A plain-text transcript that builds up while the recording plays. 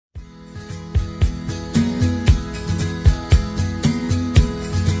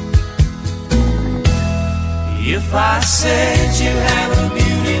If I said you have a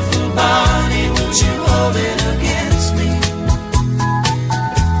beautiful body, would you hold it against me?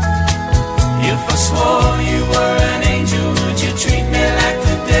 If I swore you were an angel, would you treat me like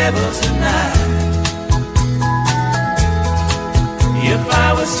the devil tonight? If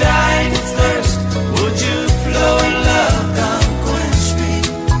I was dying of thirst, would you flow in love, come quench me?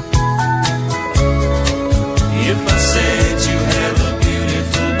 If I said you have a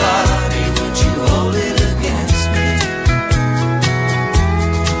beautiful body, would you hold it against me?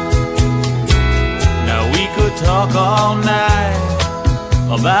 Now we could talk all night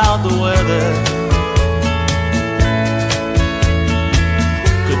about the weather,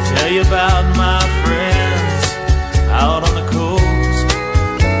 could tell you about my friends out on the coast.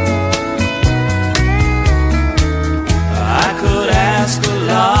 I could ask a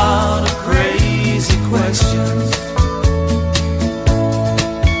lot of crazy questions,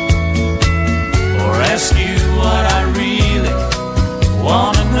 or ask you what I really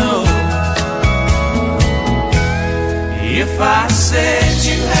want to know. If I said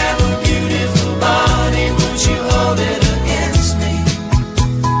you have a beautiful body, would you hold it against me?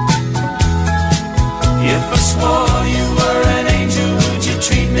 If I swore you were an angel, would you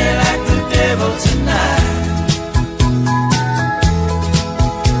treat me like the devil tonight?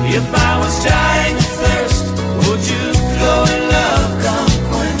 If I was dying of thirst, would you flow in love, come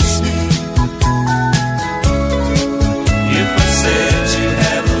quench me? If I said you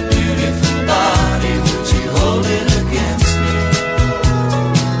have a beautiful body, would you hold it against me?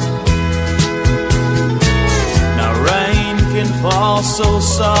 Now rain can fall so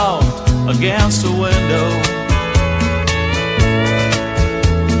soft against the window,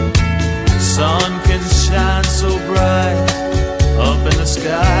 sun can shine so bright up in the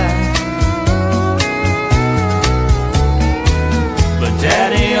sky, but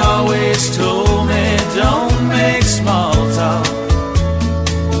Daddy always told me don't make small talk.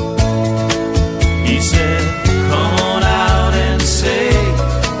 He said come on out and say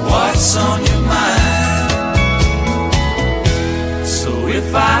what's on your mind. So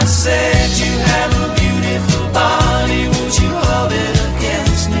if I said you have a beautiful body, would you hold it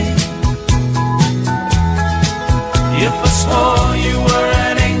against me? If I swore you were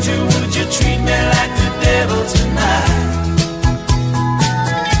an angel, would you treat me like the devil tonight?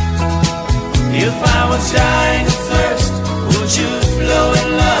 If I was dying of thirst, would you flow in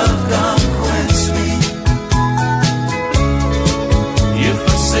love, come quench me? If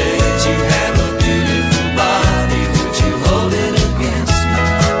I said you have a beautiful body, would you hold it against me?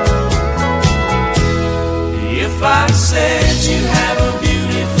 If I said you have a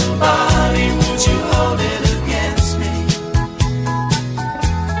beautiful body, would you hold it against me?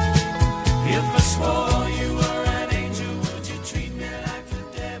 If I swore you were an angel, would you treat me like the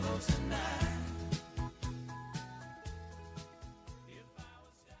devil tonight? If I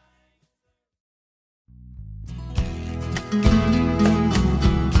was dying.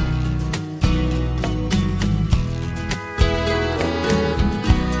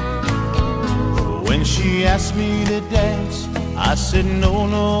 When she asked me to dance, I said no,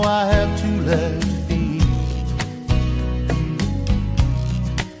 no, I have two left feet.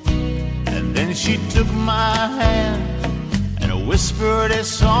 And then she took my hand and whispered a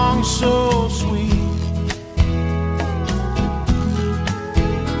song so sweet.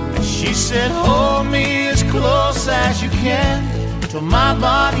 And she said hold me as close as you can till my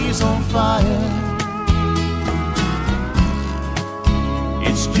body's on fire.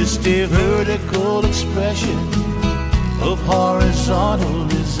 It's just a vertical expression of horizontal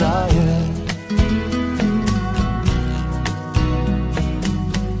desire.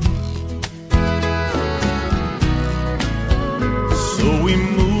 So we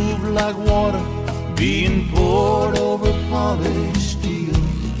move like water being poured over polished steel,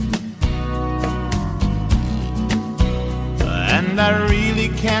 and I really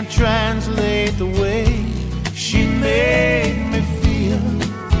can't translate the way she made me feel.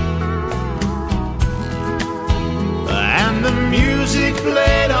 And the music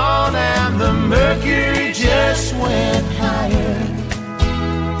played on and the mercury just went higher.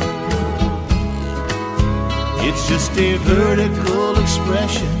 It's just a vertical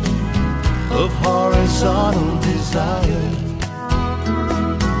expression of horizontal desire.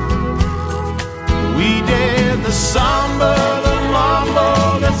 We did the samba, the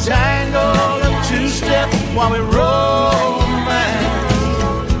mambo, the tango, the two-step while we romance.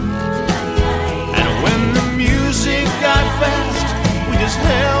 And when the music got fast, we just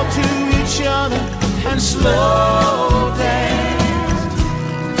held to each other and slow danced.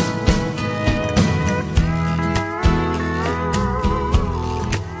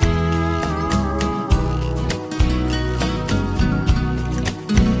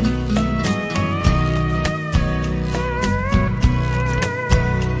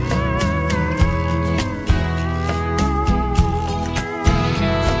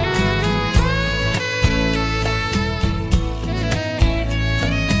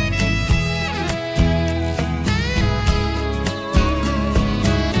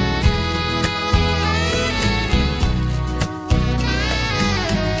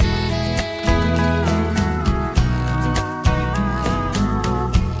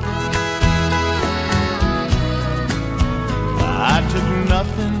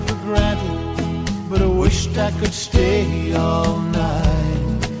 I could stay all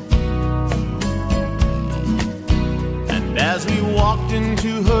night. And as we walked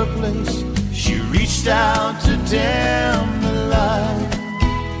into her place, she reached out to dim the light.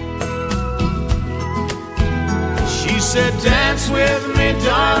 She said, dance with me,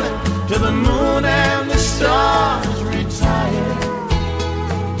 darling, till the moon and the stars retire.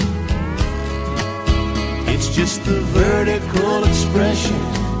 It's just the vertical expression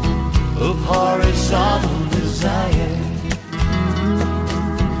of horizontal desire.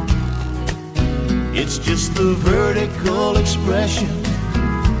 It's just the vertical expression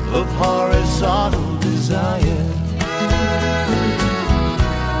of horizontal desire.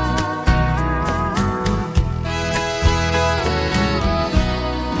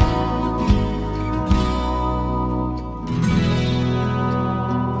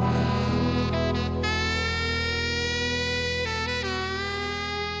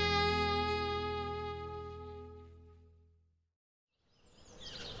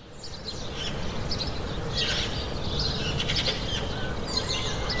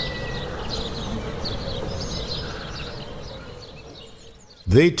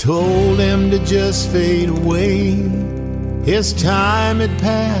 They told him to just fade away. His time had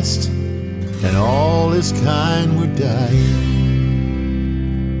passed, and all his kind were dying.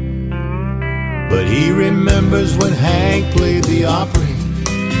 But he remembers when Hank played the Opry,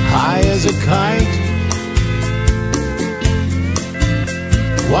 high as a kite,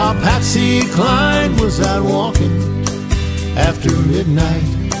 while Patsy Cline was out walking after midnight.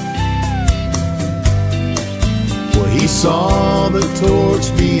 He saw the torch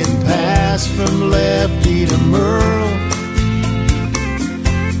being passed from Lefty to Merle.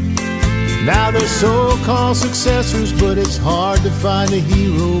 Now they're so-called successors, but it's hard to find a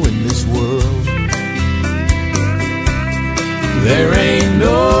hero in this world. There ain't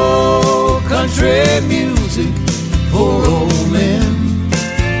no country music for old men.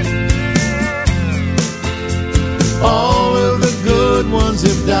 All of the good ones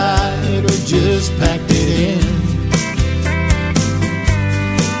have died or just packed it in.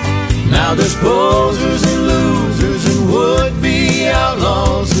 Now there's posers and losers and would-be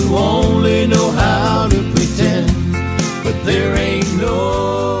outlaws who only know how to pretend. But there ain't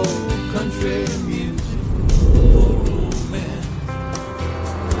no country music for old men.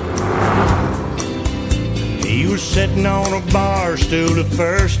 He was sitting on a bar stool the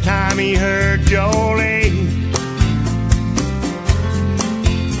first time he heard Jolene,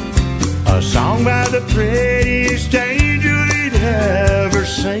 a song by the prettiest angel he'd ever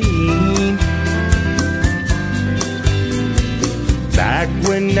seen. Back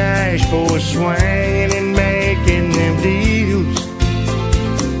when Nashville was swinging and making them deals,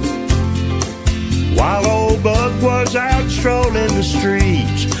 while old Buck was out strolling the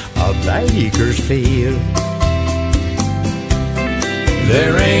streets of Bakersfield.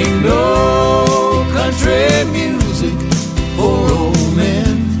 There ain't no country music for old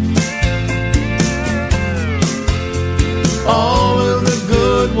men. All of the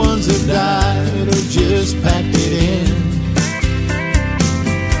good ones have died or just packed it in.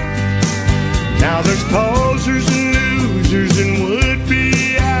 Now there's posers and losers and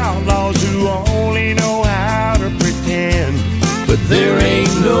would-be outlaws who only know how to pretend. But there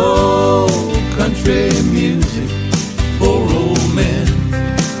ain't no country music for old men.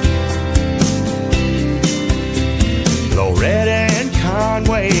 Loretta and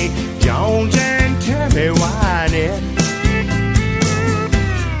Conway, Jones and Tammy Wynette,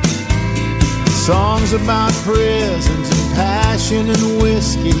 songs about prisons and passion and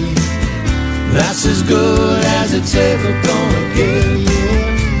whiskey, that's as good as it's ever gonna get, yeah.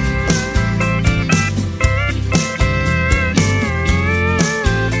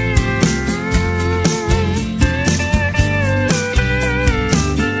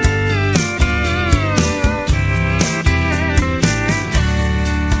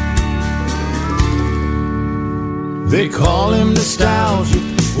 They call him nostalgic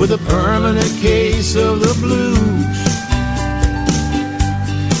with a permanent case of the blues.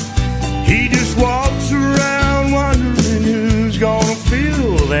 He just walks around wondering who's gonna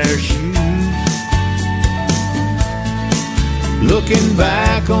fill their shoes. Looking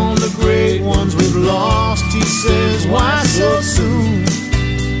back on the great ones we've lost, he says, why so soon?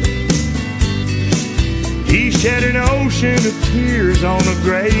 He shed an ocean of tears on the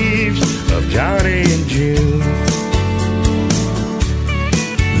graves of Johnny and June.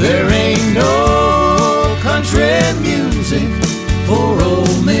 There ain't no country music for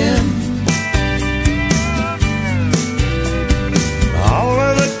old men. All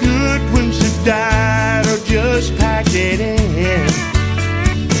of the good ones have died or just packed it in.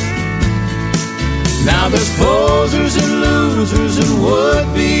 Now there's posers and losers and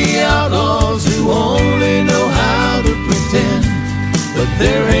would-be outlaws who only know how to pretend. But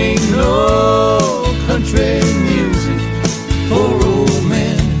there ain't no country music for old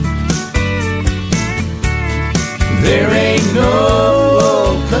men. There ain't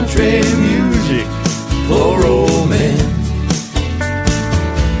no country music for old men.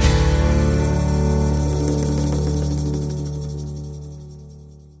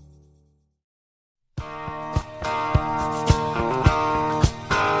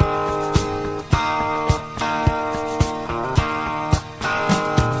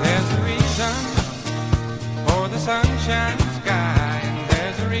 Sunshine sky, and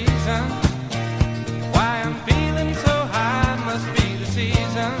there's a reason why I'm feeling so high. Must be the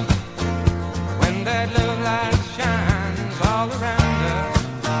season when that love light shines all around us.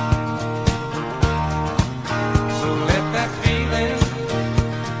 So let that feeling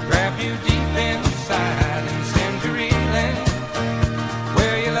grab you deep inside and send you reeling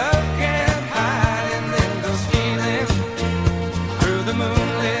where your love can't hide, and then go stealing through the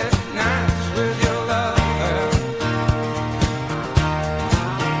moonlit nights with your love.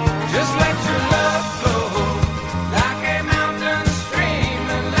 Just let your love flow like a mountain stream,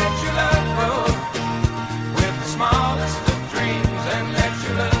 and let your love grow with the smallest of dreams, and let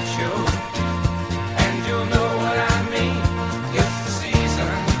your love show, and you'll know what I mean. It's the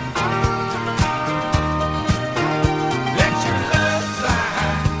season. Let your love fly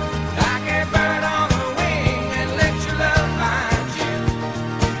like a bird on a wing, and let your love find you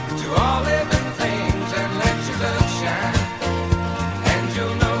to all living things, and let your love shine, and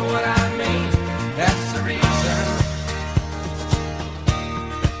you'll know what I mean. That's the reason.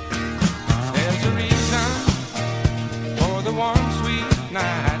 There's a reason for the warm, sweet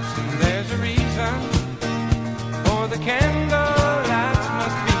nights, and there's a reason for the candle lights.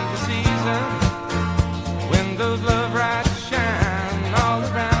 Must be the season when those love lights shine all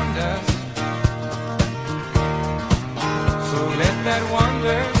around us. So let that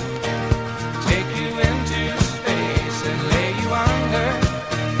wonder take you into space and lay you under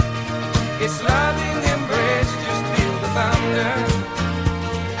its loving embrace. Just feel the thunder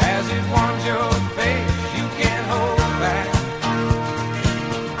as it warms your face. You can't hold back.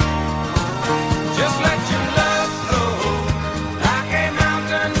 Just let your love flow like a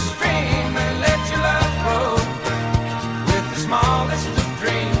mountain stream, and let your love grow with the smallest of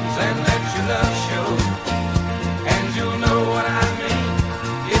dreams, and let your love show, and you'll know what I mean.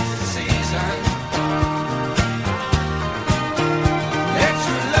 It's the season. Let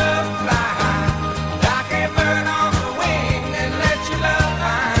your love fly like a bird on a wing, and let your love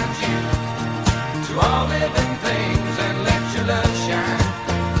find you to all living things, and let your love shine,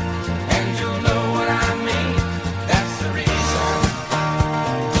 and you'll know what I mean. That's the reason.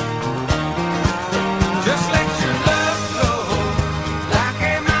 Just let your love flow like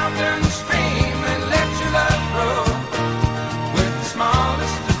a mountain stream, and let your love grow with the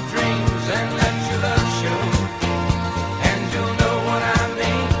smallest of dreams, and let your love show, and you'll know what I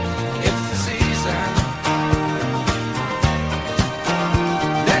mean. It's the season.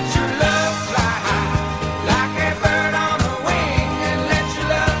 Let your love fly like a bird on a wing, and let your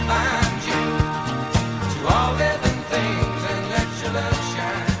love find you to all living things, and let your love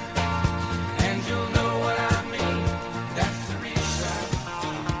shine, and you'll know what I mean. That's the reason.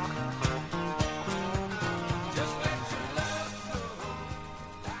 Just let your love flow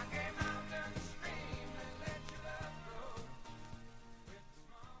like a mountain stream, and let your love grow with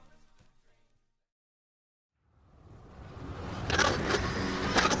the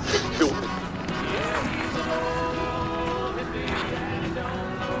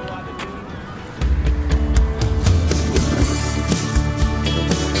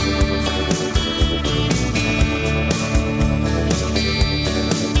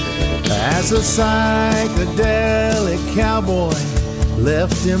As a psychedelic cowboy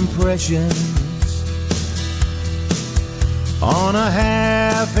left impressions on a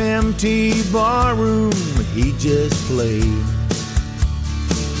half-empty barroom he just played,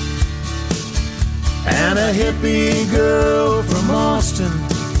 and a hippie girl from Austin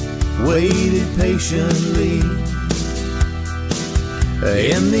waited patiently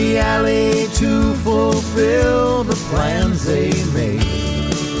in the alley to fulfill the plans they made.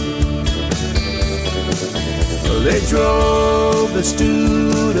 They drove the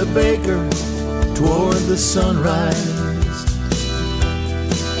Studebaker toward the sunrise,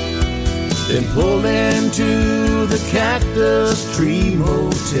 then pulled into the Cactus Tree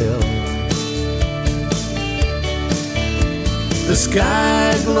Motel. The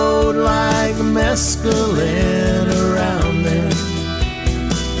sky glowed like mescaline around them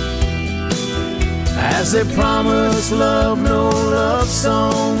as they promised love no love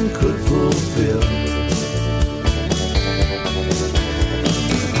song could fulfill.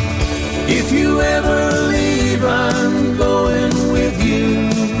 If you ever leave, I'm going with you.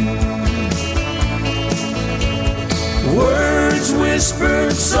 Words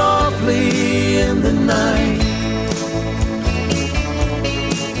whispered softly in the night.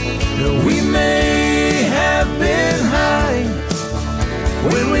 We may have been high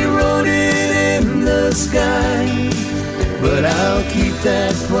when we wrote it in the sky, but I'll keep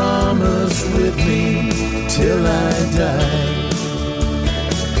that promise with me till I die.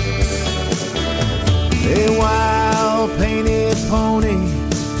 A wild painted pony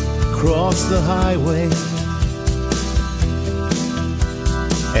crossed the highway,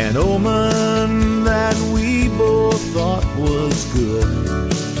 an omen that we both thought was good.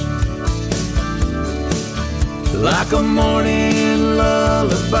 Like a morning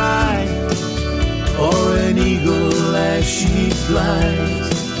lullaby, or an eagle as she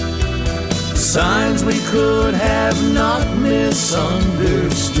flies, signs we could have not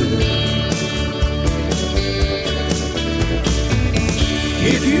misunderstood.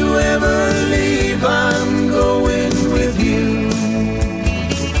 If you ever leave, I'm going with you.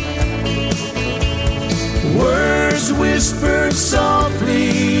 Words whispered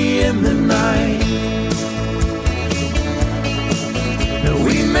softly in the night.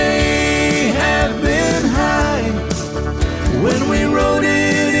 We may have been high when we wrote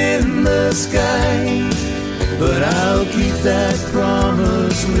it in the sky, but I'll keep that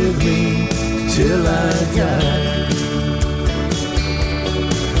promise with me till I die.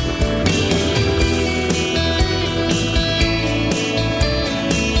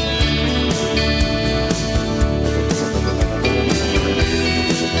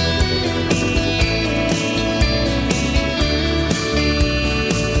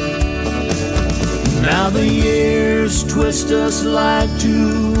 Now the years twist us like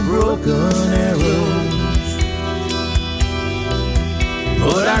two broken arrows,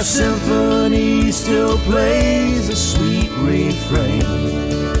 but our symphony still plays a sweet refrain.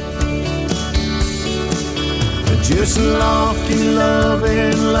 Just lofty love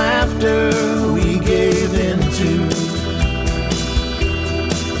and laughter we gave into,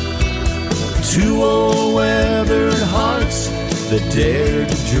 two old weathered hearts that dared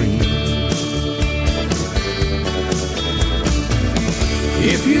to dream.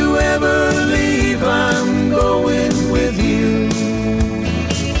 If you ever leave, I'm going with you.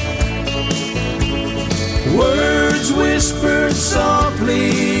 Words whispered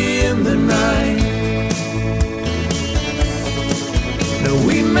softly in the night. Now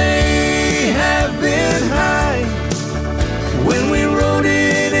we may have been high when we wrote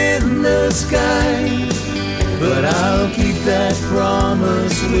it in the sky, but I'll keep that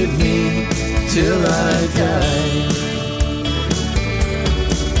promise with me till I die.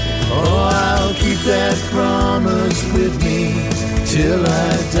 Oh, I'll keep that promise with me till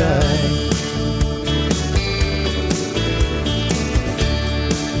I die.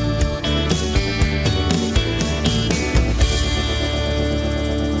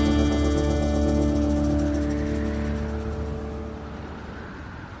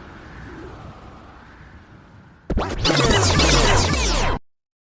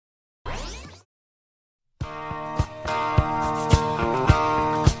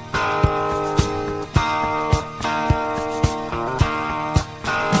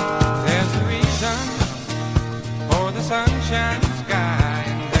 There's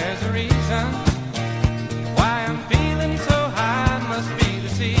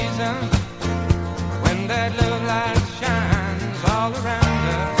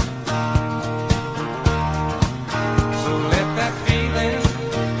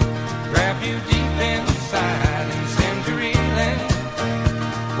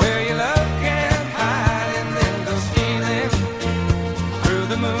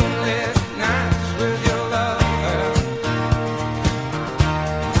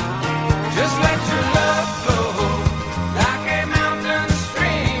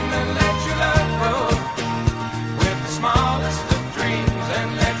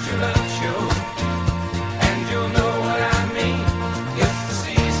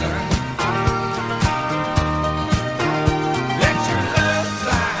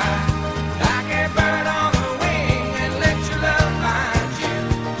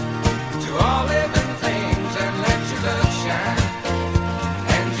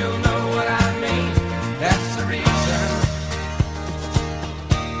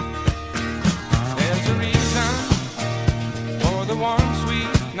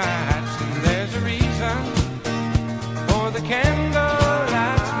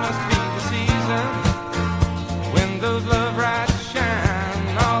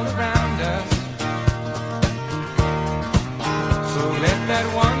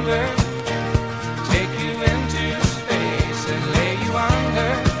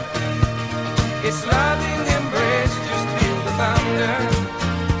its loving embrace, just feel the thunder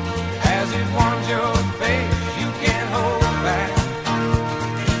as it warms your face. You can't hold back.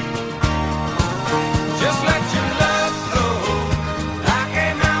 Just let your love flow like a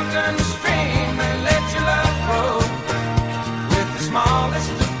mountain stream, and let your love grow with the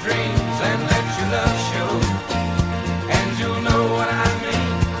smallest of dreams, and let your love show, and you'll know what I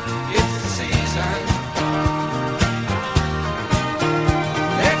mean. It's the season.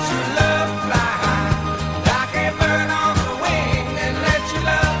 Let your love fly high like a bird on the wing, and let your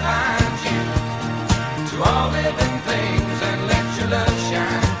love find you to all living things, and let your love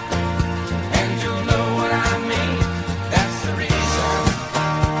shine, and you'll know what I mean. That's the reason.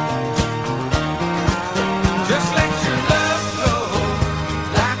 Just let your love flow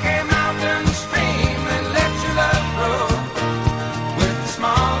like a mountain stream, and let your love grow with the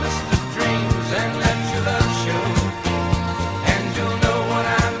smallest of dreams, and let your love show, and you'll know what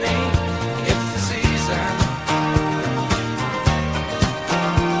I mean. It's the season.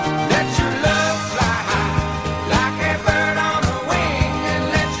 Let your love fly high like a bird on a wing, and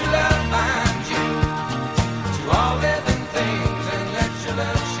let your love find you to all living things, and let your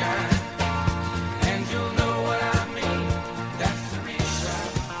love shine, and you'll know what I mean. That's the reason.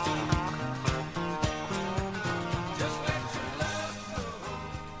 Just let your love flow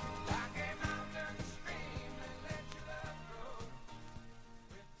like a mountain stream, and let your love grow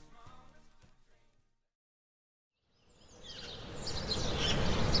with the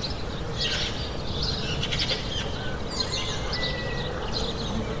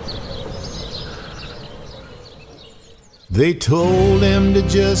They told him to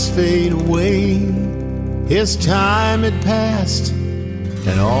just fade away. His time had passed,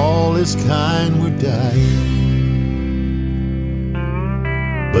 and all his kind were dying.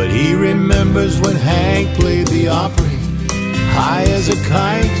 But he remembers when Hank played the Opry, high as a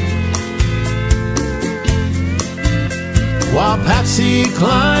kite, while Patsy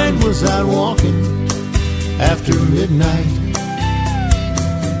Cline was out walking after midnight.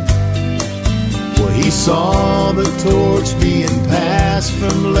 Well, he saw the torch being passed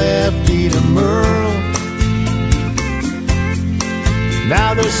from Lefty to Merle.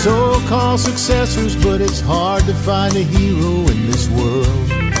 Now they're so-called successors, but it's hard to find a hero in this world.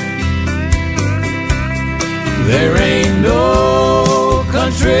 There ain't no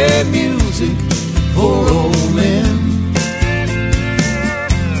country music for old men.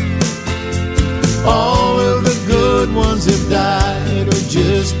 All of the good ones have died or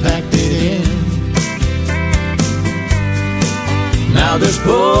just packed it in. Now there's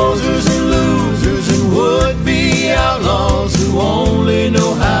posers and losers and would-be outlaws who only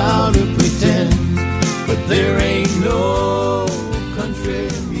know how to pretend. But there ain't no country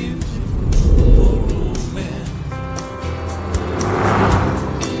music for old men.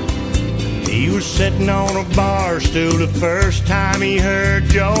 He was sitting on a bar stool the first time he heard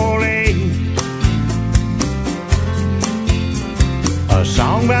Jolene, a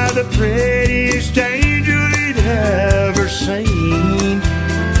song by the prettiest angel he'd ever seen.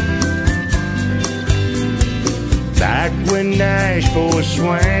 Back when Nashville was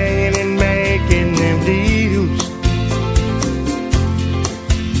swinging and making them deals,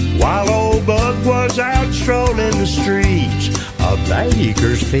 while old Buck was out strolling the streets of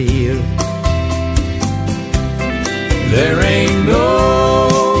Bakersfield. There ain't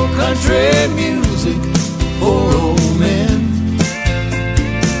no country music for old men.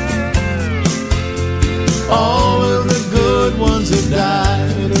 All of the good ones have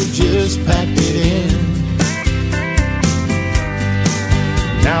died or just packed it in.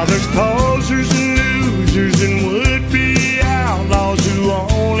 Now there's posers and losers and would-be outlaws who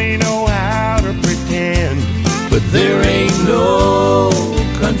only know how to pretend. But there ain't no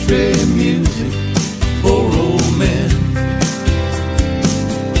country music for old men.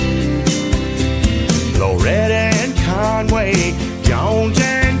 Loretta and Conway, Jones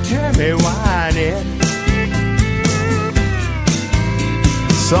and Tammy Wynette,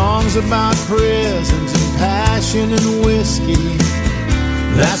 songs about prisons and passion and whiskey,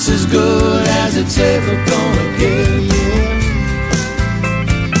 that's as good as it's ever gonna get, yeah.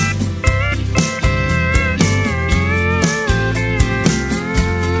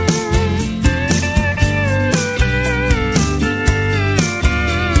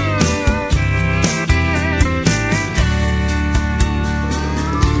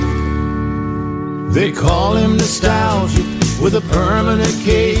 They call him nostalgic with a permanent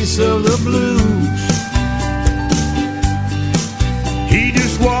case of the blues. he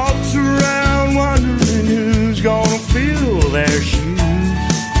just walks around wondering who's gonna fill their shoes.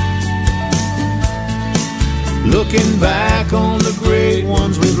 Looking back on the great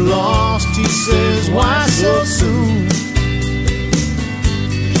ones we've lost, he said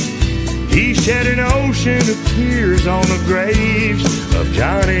ocean of tears on the graves of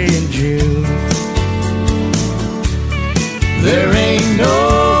Johnny and June. There ain't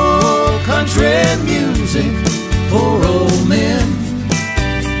no country music for old men.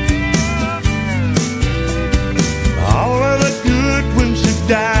 All of the good ones have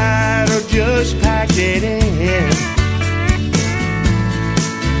died or just packed it in.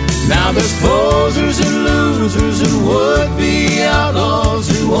 Now there's posers and losers and would-be outlaws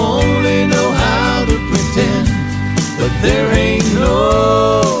who only know how to pretend. But there ain't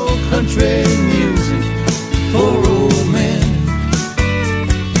no country music for old men.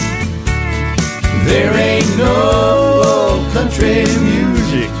 There ain't no country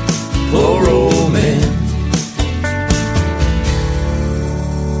music for old men.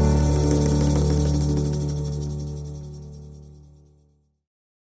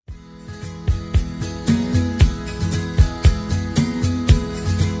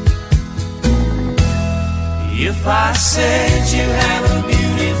 If I said you have a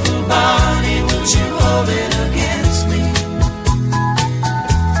beautiful body, would you hold it against me?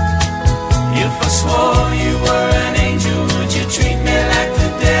 If I swore you were an angel, would you treat me like the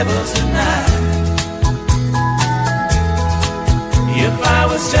devil tonight? If I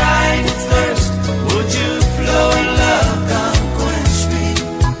was dying of thirst, would you flow in love, come quench me?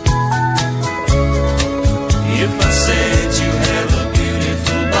 If I said you have a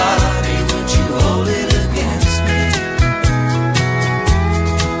beautiful body, would you hold it against me?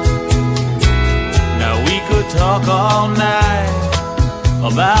 Now we could talk all night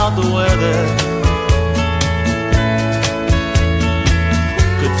about the weather.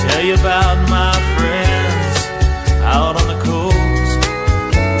 Could tell you about my friends out on the coast.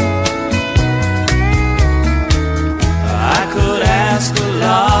 I could ask a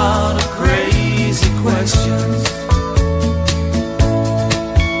lot of crazy questions,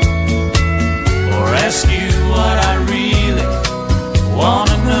 or ask you what I really want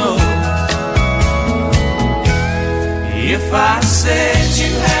to know. If I said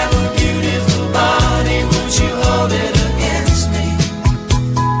you have a beautiful body, would you hold it against me?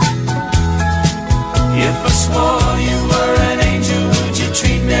 If I swore you were an angel, would you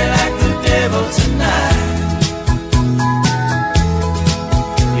treat me like the devil tonight?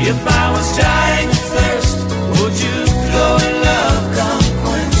 If I was dying of thirst, would you flow in love, come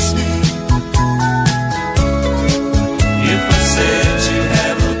quench me? If I said you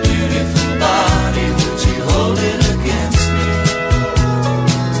have a beautiful body, would you hold it against me?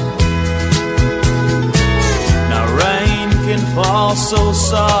 Now rain can fall so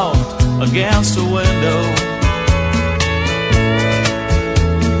soft against a window,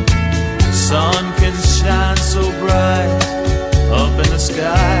 sun can shine so bright up in the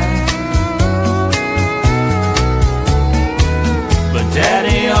sky. But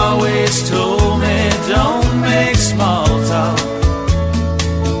Daddy always told me, don't make small talk.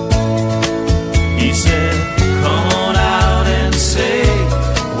 He said, come on out and say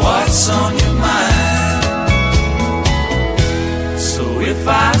what's on your mind. So if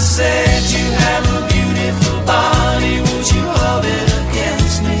I said you have a beautiful body, would you hold it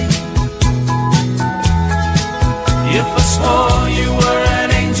against me? If I swore you were an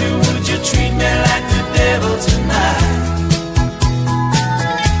angel, would you treat me like the devil tonight?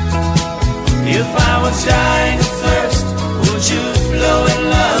 If I was dying of thirst, would you flow in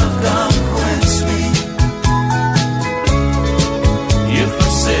love, come quench me? If I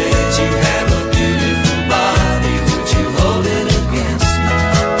said you have a beautiful body, would you hold it against me?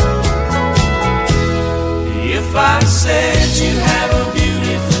 If I said you have a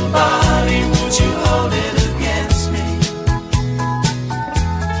beautiful body, would you hold it against me?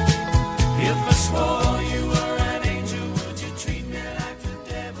 If I swore you were an angel, would you treat me like the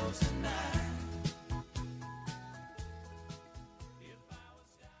devil tonight?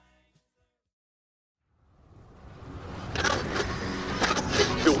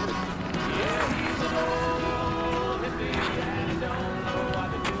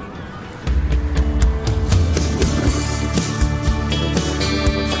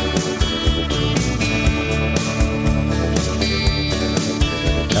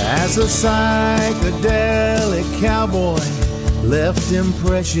 As a psychedelic cowboy left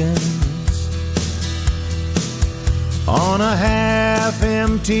impressions on a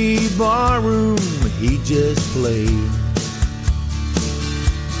half-empty barroom he just played,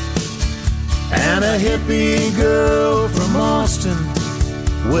 and a hippie girl from Austin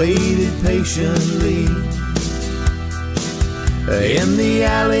waited patiently in the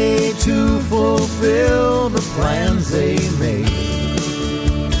alley to fulfill the plans they made.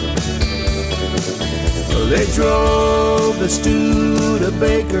 They drove the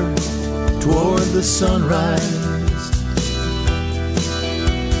Studebaker toward the sunrise,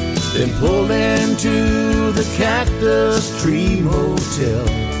 then pulled into the Cactus Tree Motel.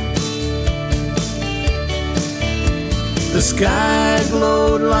 The sky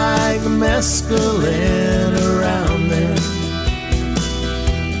glowed like mescaline around them,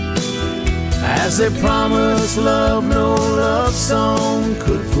 as they promised love no love song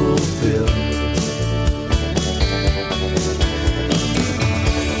could fulfill.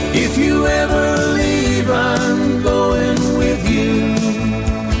 If you ever leave, I'm going with you.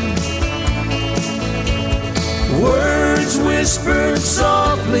 Words whispered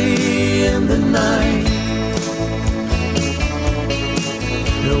softly in the night.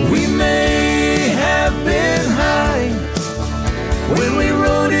 We may have been high when we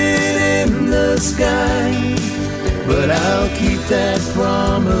wrote it in the sky, but I'll keep that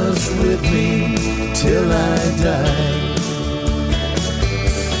promise with me till I die.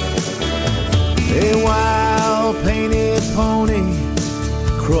 A wild painted pony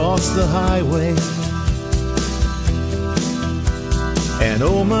crossed the highway, an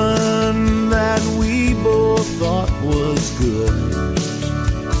omen that we both thought was good,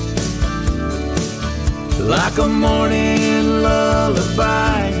 like a morning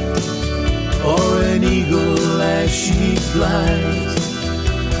lullaby or an eagle as she flies,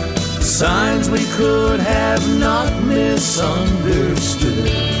 signs we could have not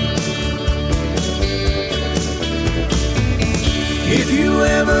misunderstood. If you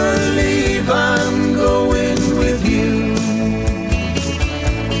ever leave, I'm going with you.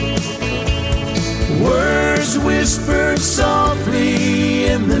 Words whispered softly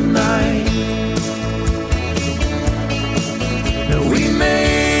in the night. We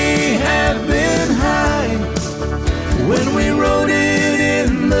may have been high when we wrote it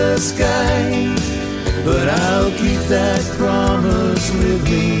in the sky, but I'll keep that promise with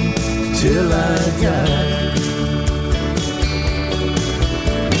me till I die.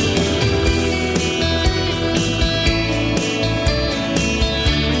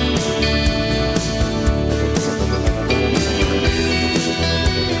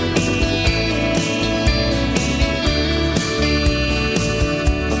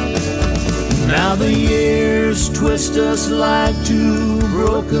 Now the years twist us like two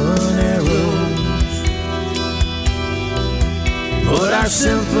broken arrows, but our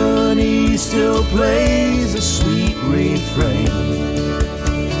symphony still plays a sweet refrain.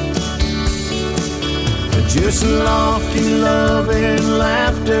 Just lofty love and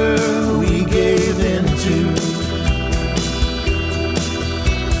laughter we gave into,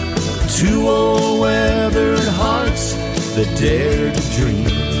 two old weathered hearts that dared to dream.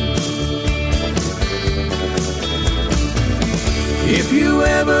 If you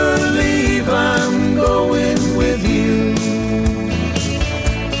ever leave, I'm going with you.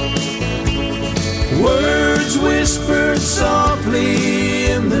 Words whispered softly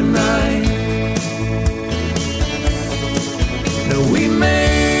in the night. We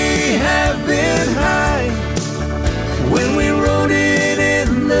may have been high when we wrote it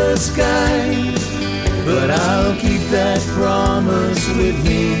in the sky, but I'll keep that promise with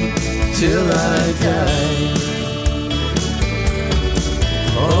me till I die.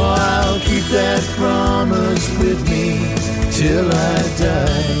 Oh, I'll keep that promise with me till I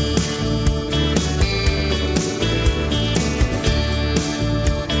die.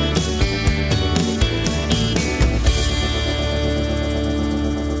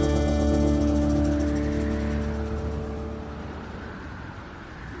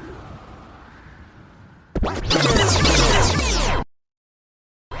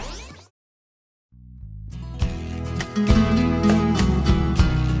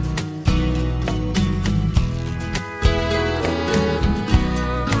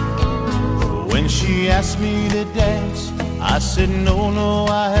 She asked me to dance, I said no, no,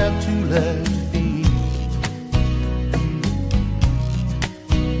 I have two left feet.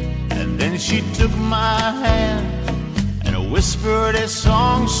 And then she took my hand and whispered a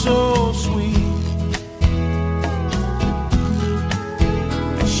song so sweet.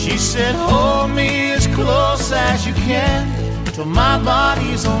 And she said, hold me as close as you can till my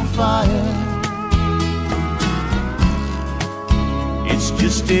body's on fire. It's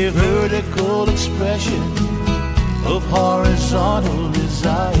just a vertical expression of horizontal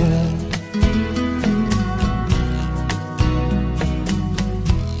desire.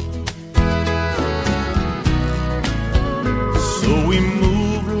 So we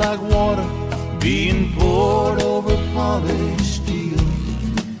move like water being poured over polished steel.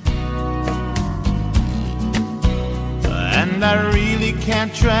 And I really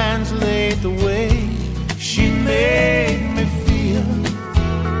can't translate the way she made me feel.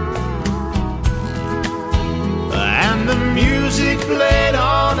 music played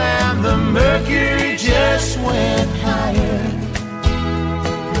on and the mercury just went higher.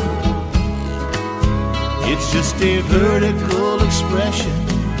 It's just a vertical expression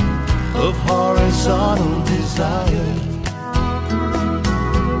of horizontal desire.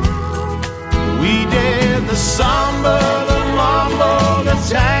 We did the samba, the mambo, the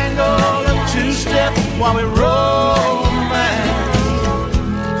tango, the two-step while we romanced.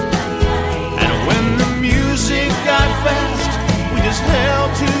 And when the music got fast, we just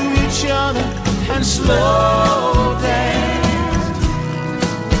held to each other and slow danced.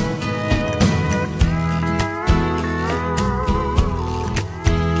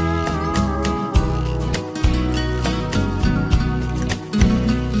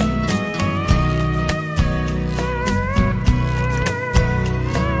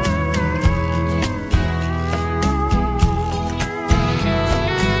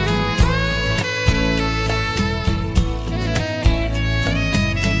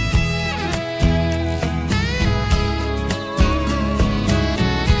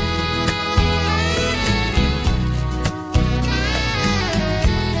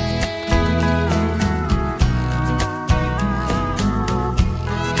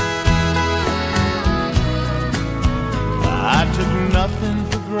 Nothing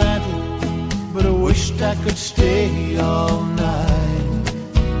for granted, but I wished I could stay all night.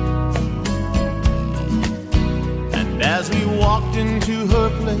 And as we walked into her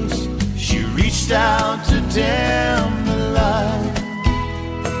place, she reached out to dim the light.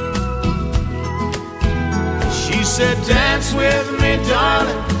 She said, dance with me,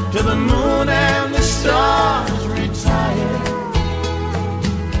 darling, till the moon and the stars retire.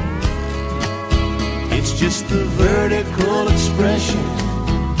 It's just the vertical expression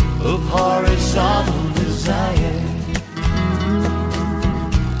of horizontal desire.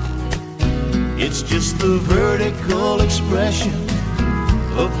 It's just the vertical expression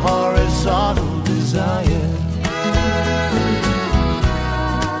of horizontal desire.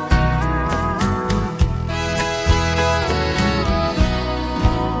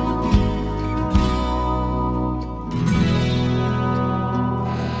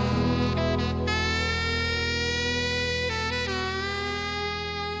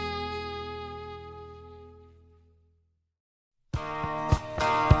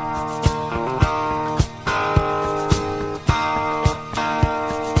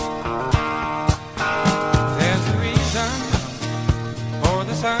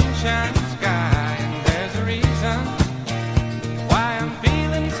 Sunshine sky, and there's a reason why I'm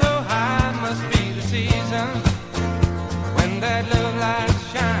feeling so high. Must be the season when that love light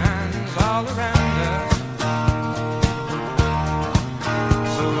shines all around us.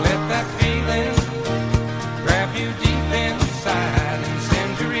 So let that feeling grab you deep inside and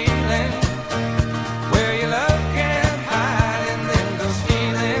send you reeling where your love can't hide, and then go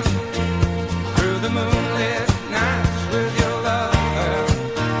stealing through the moonlit nights with your love.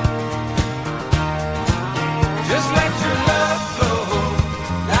 Just let your love flow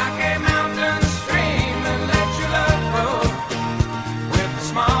like a mountain stream, and let your love grow with the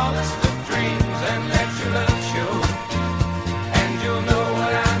smallest of dreams, and let your love show, and you'll know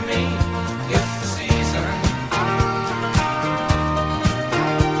what I mean. It's the season.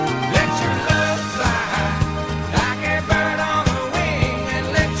 Let your love fly like a bird on the wing, and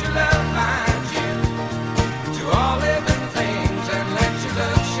let your love find you to all living things, and let your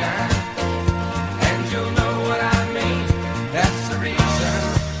love shine, and you'll know what I mean. That's the reason.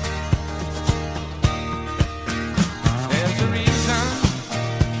 There's a reason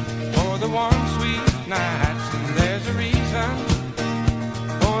for the warm, sweet nights, and there's a reason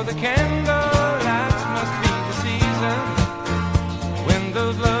for the candle lights. Must be the season when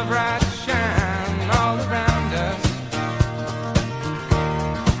those love lights shine all around us.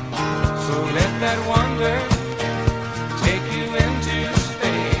 So let that wonder take you into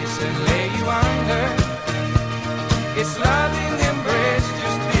space and lay you under its loving embrace.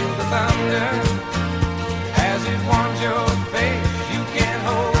 Just feel the thunder as it warms your face. You can't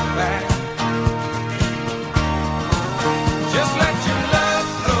hold back. Just let your love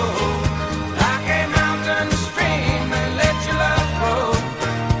flow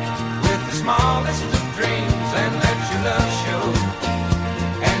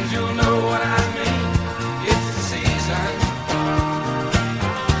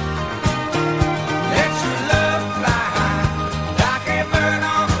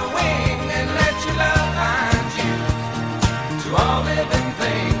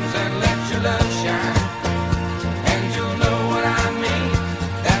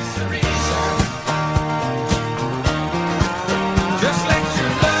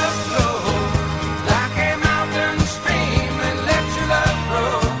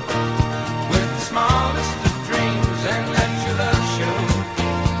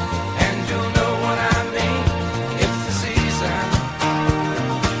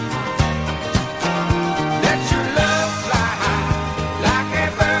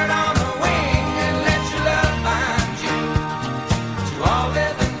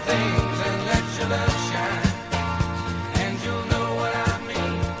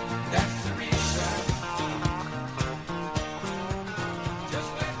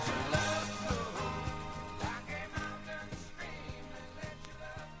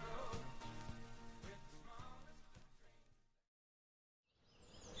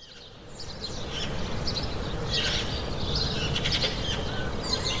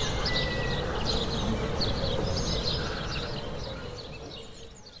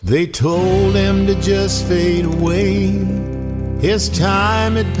They told him to just fade away. His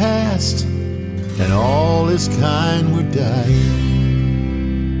time had passed, and all his kind were dying.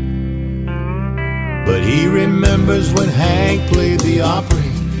 But he remembers when Hank played the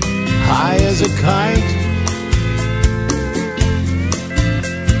Opry, high as a kite,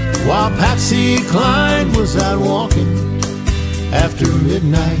 while Patsy Cline was out walking after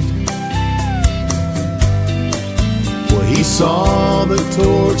midnight. Well, he saw the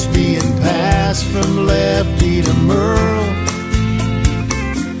torch being passed from Lefty to Merle.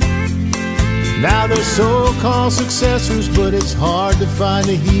 Now they're so-called successors, but it's hard to find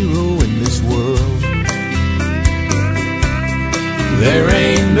a hero in this world. There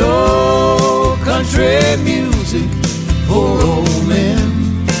ain't no country music for old men.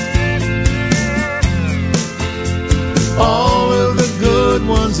 All of the good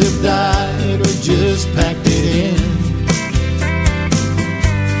ones have died or just packed it in.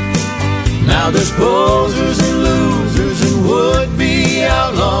 Now there's posers and losers and would-be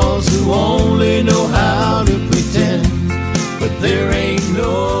outlaws who only know how to pretend. But there ain't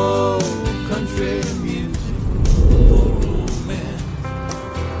no country music for old men.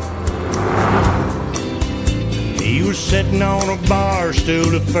 He was sitting on a bar stool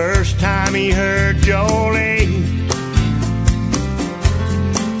the first time he heard Jolene,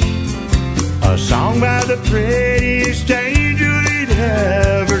 a song by the prettiest angel he'd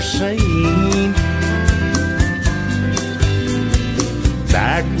ever seen.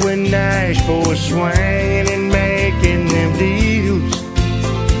 Back when Nashville was swinging and making them deals,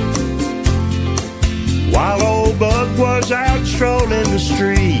 while old Buck was out strolling the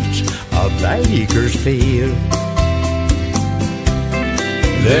streets of Bakersfield.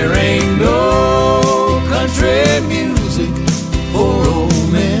 There ain't no country music for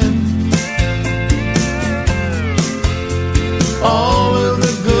old men. All of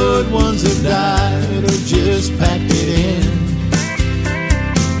the good ones have died or just packed it in.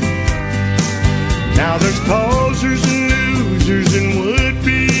 Now there's posers and losers and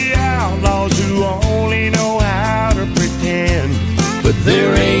would-be outlaws who only know how to pretend. But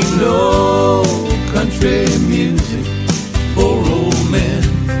there ain't no country music for old men.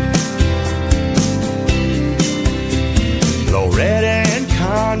 Loretta and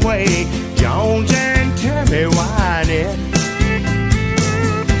Conway, Jones and Tammy Wynette,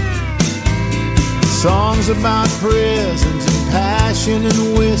 songs about prisons and passion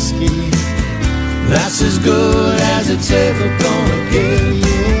and whiskey, that's as good as it's ever gonna get,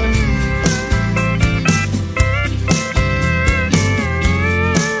 yeah.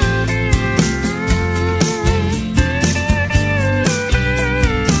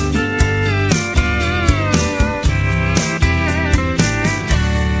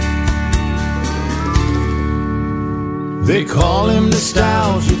 They call him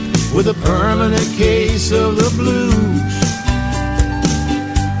nostalgic with a permanent case of the blues.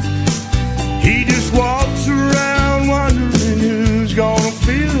 He just walks around wondering who's gonna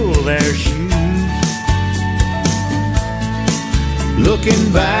fill their shoes.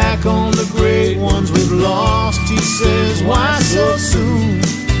 Looking back on the great ones we've lost, he says, why so soon?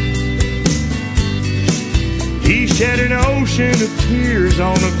 He shed an ocean of tears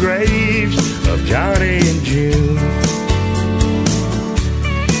on the graves of Johnny and June.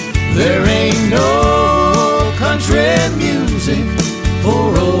 There ain't no country music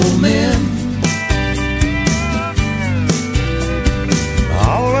for old men.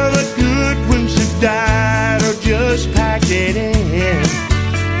 All of the good ones have died or just packed it in.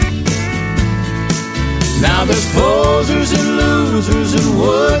 Now there's posers and losers and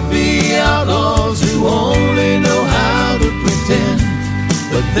would-be outlaws who only know how to pretend.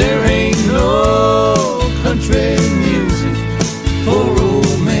 But there ain't no country music for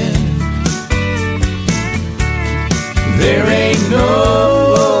old men. There ain't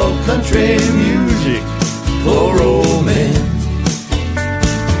no country music for old men.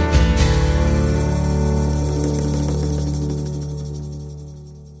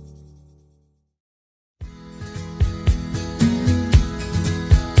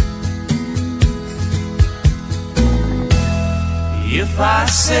 If I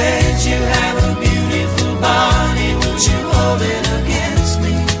said you have a beautiful body, would you hold it against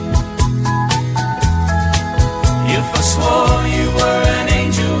me? If I swore you were an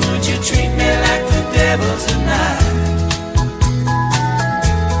angel, would you treat me like the devil tonight?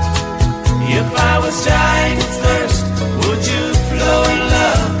 If I was dying of thirst, would you flow in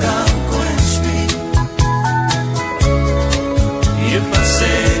love, come quench me? If I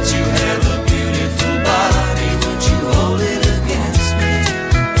said you have a beautiful body, would you hold it against me?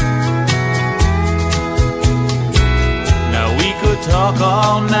 Now we could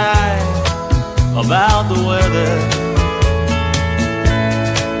night about the weather.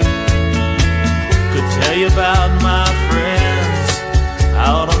 Could tell you about my friends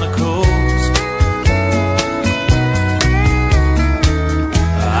out on the coast.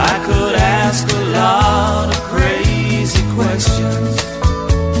 I could ask a lot of crazy questions,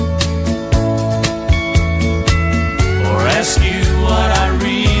 or ask you what I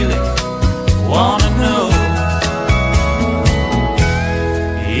really want to know.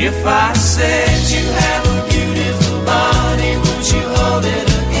 If I said you have a beautiful body, would you hold it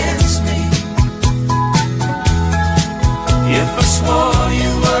against me? If I swore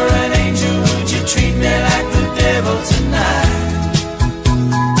you were an angel, would you treat me like the devil tonight?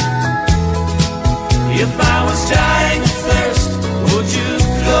 If I was dying of thirst, would you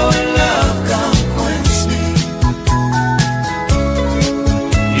flow in love, come quench me?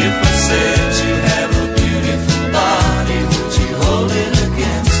 If I said you have a beautiful body, would you hold it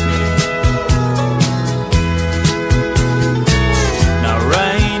against me? Now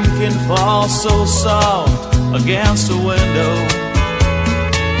rain can fall so soft against a window,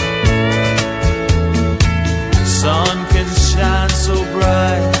 sun can shine so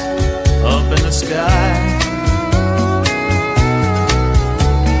bright up in the sky,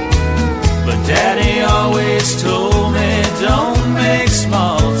 but Daddy always told me don't make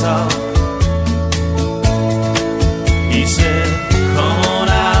small talk. He said come on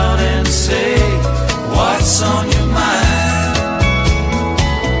out and say what's on your mind.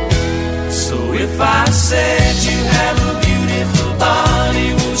 So if I said you have a beautiful body,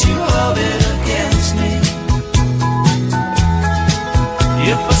 would you hold it against me?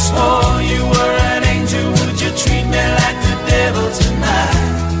 If I swore you were an angel, would you treat me like the devil tonight?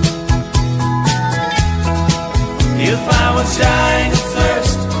 If I was dying of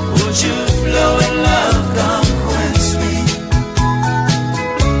thirst, would you flow in love, come quench me?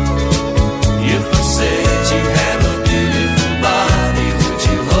 If I said you have a beautiful body, would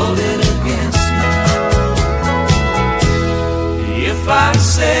you hold it against me? If I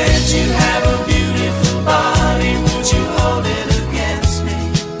said you have a beautiful body, would you hold it against me?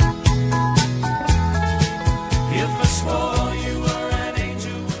 If I swore you were an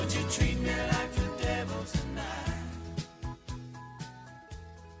angel, would you treat me like the devil tonight?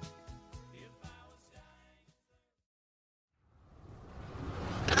 If I was dying.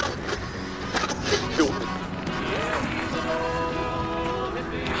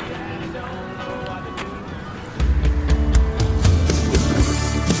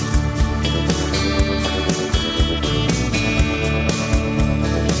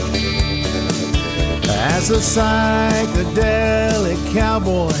 As a psychedelic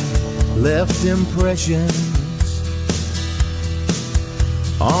cowboy left impressions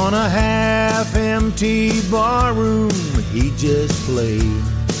on a half-empty barroom, he just played.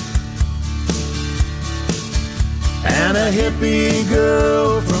 And a hippie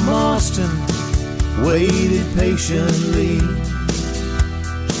girl from Austin waited patiently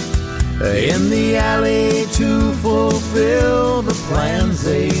in the alley to fulfill the plans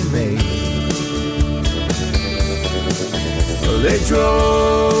they made. They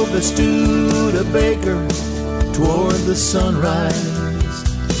drove the Studebaker toward the sunrise,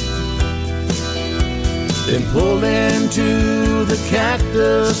 then pulled into the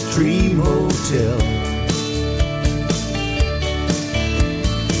Cactus Tree Motel.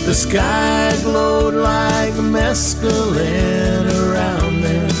 The sky glowed like mescaline around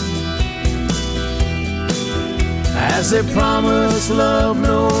them as they promised love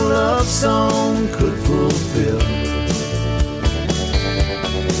no love song could fulfill.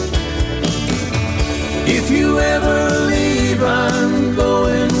 If you ever leave, I'm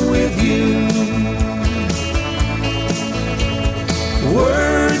going with you.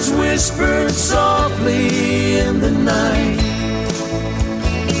 Words whispered softly in the night.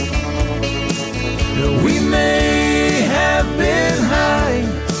 We may have been high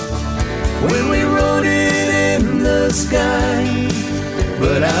when we wrote it in the sky,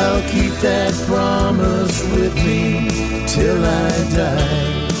 but I'll keep that promise with me till I die.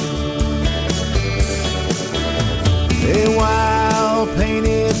 A wild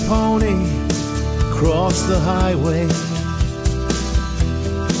painted pony crossed the highway,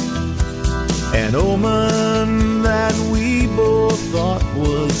 an omen that we both thought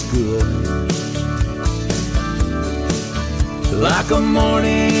was good. Like a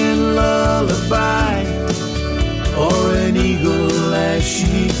morning lullaby or an eagle as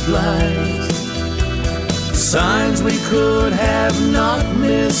she flies, signs we could have not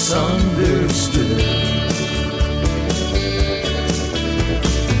misunderstood.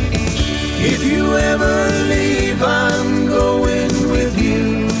 If you ever leave, I'm going with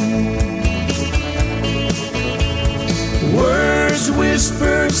you.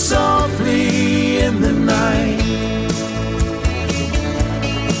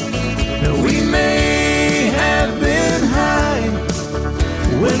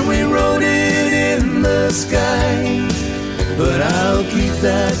 the sky. But I'll keep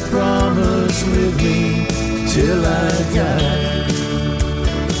that promise with me till I die.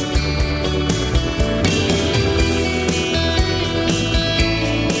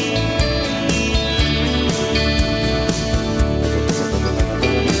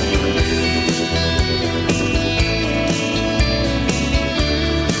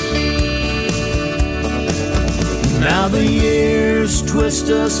 Now the years twist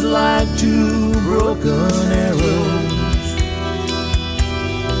us like two broken arrows,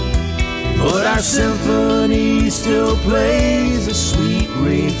 but our symphony still plays a sweet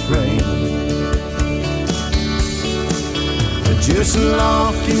refrain. Just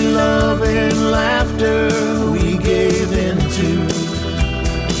lofty love and laughter we gave into,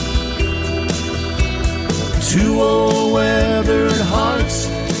 two old weathered hearts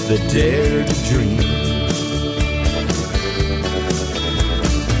that dared to dream.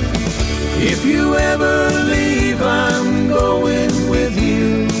 If you ever leave, I'm going with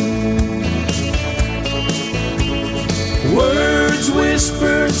you. Words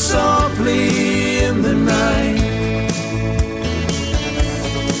whispered softly in the night.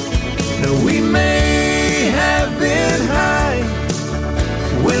 Now we may have been high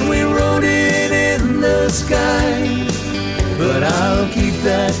when we wrote it in the sky, but I'll keep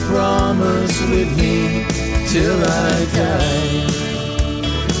that promise with me till I die.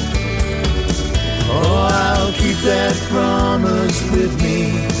 Oh, I'll keep that promise with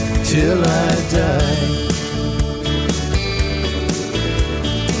me till I die.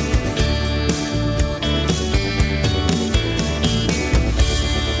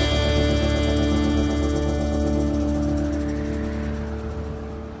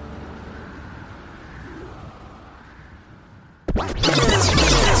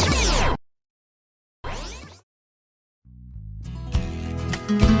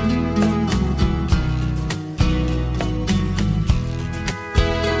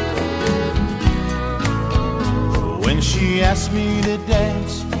 She asked me to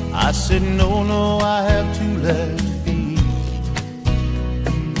dance, I said no, no, I have two left feet.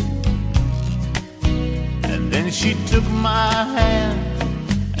 And then she took my hand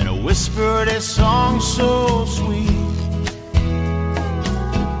and whispered a song so sweet.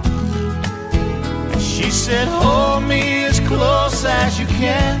 She said, hold me as close as you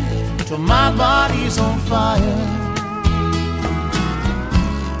can till my body's on fire.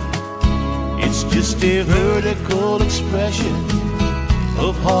 It's just a vertical expression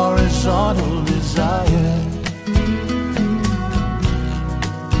of horizontal desire.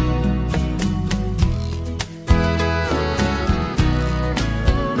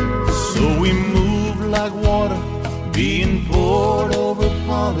 So we move like water being poured over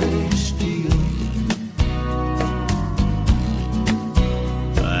polished steel.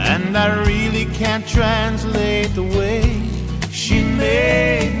 And I really can't translate the way she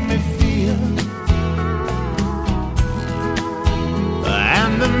made me feel.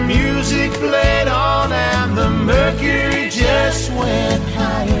 And the music played on and the mercury just went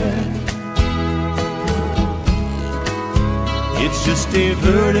higher. It's just a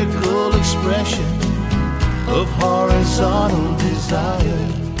vertical expression of horizontal desire.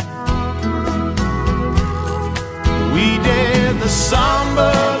 We did the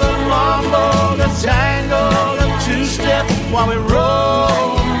samba, the mambo, the tango, the two-step while we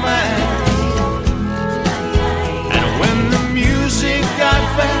romanced. And when the music got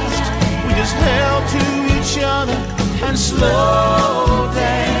fast, we just held to each other and slow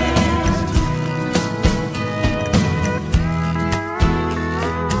danced.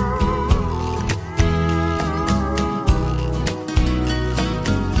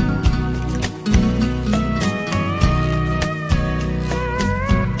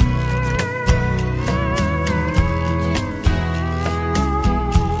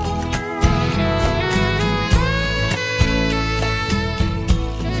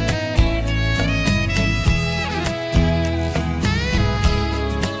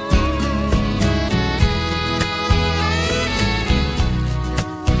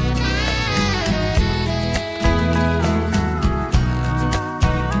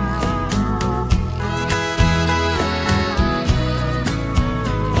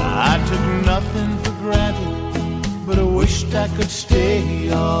 Nothing for granted, but I wished I could stay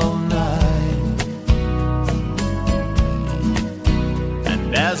all night.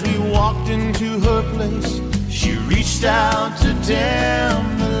 And as we walked into her place, she reached out to dim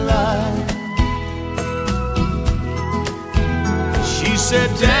the light. She said,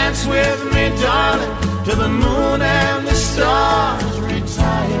 dance with me, darling, till the moon and the stars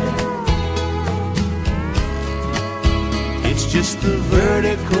retire. It's just the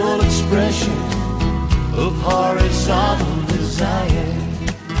vertical expression of horizontal desire.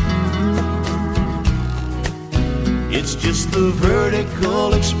 It's just the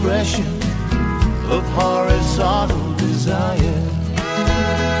vertical expression of horizontal desire.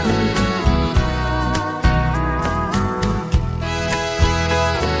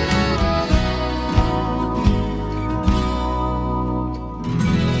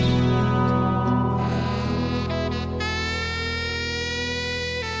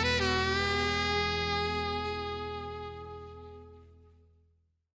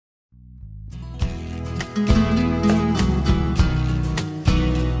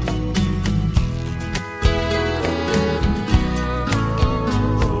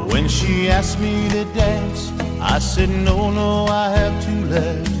 When she asked me to dance, I said no, no, I have two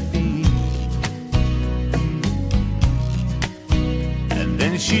left feet. And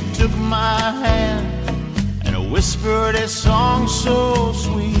then she took my hand and whispered a song so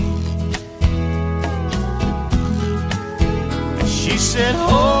sweet. And she said,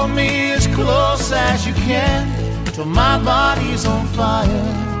 hold me as close as you can till my body's on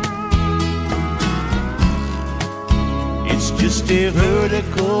fire. It's just a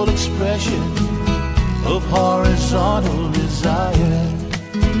vertical expression of horizontal desire.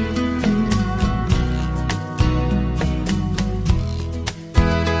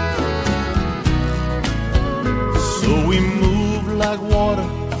 So we move like water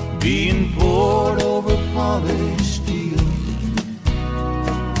being poured over polished steel.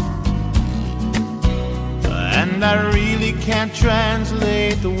 And I really can't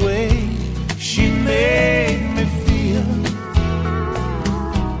translate the way she made me feel.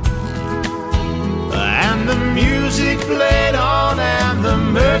 And the music played on and the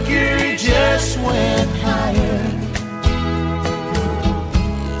mercury just went higher.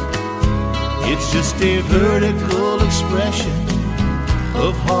 It's just a vertical expression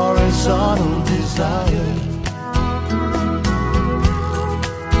of horizontal desire.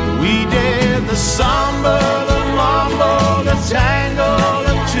 We did the samba, the mambo, the tango,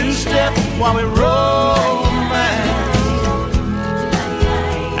 the two-step while we romanced.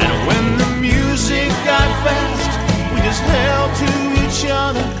 And when the music got fast, we just held to each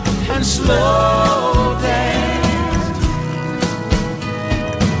other and slow danced.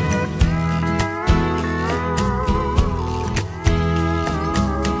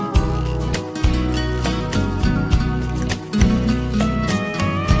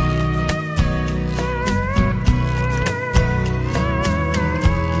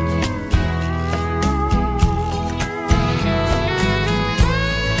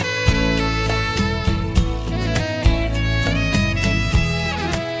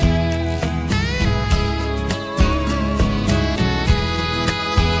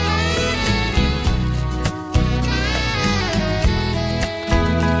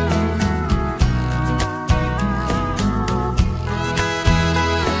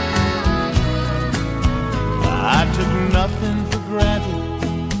 Nothing for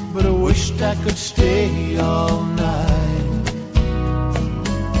granted, but I wished I could stay all night.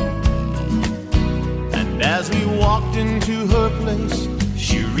 And as we walked into her place,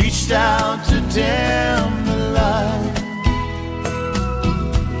 she reached out to dim the light.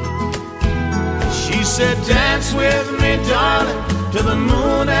 She said, dance with me, darling, till the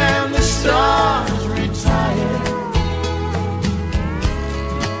moon and the stars retire.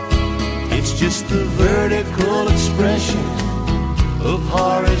 It's just the vertical expression of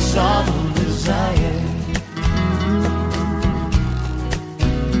horizontal desire.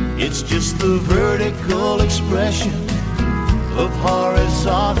 It's just the vertical expression of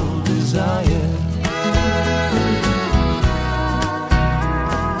horizontal desire.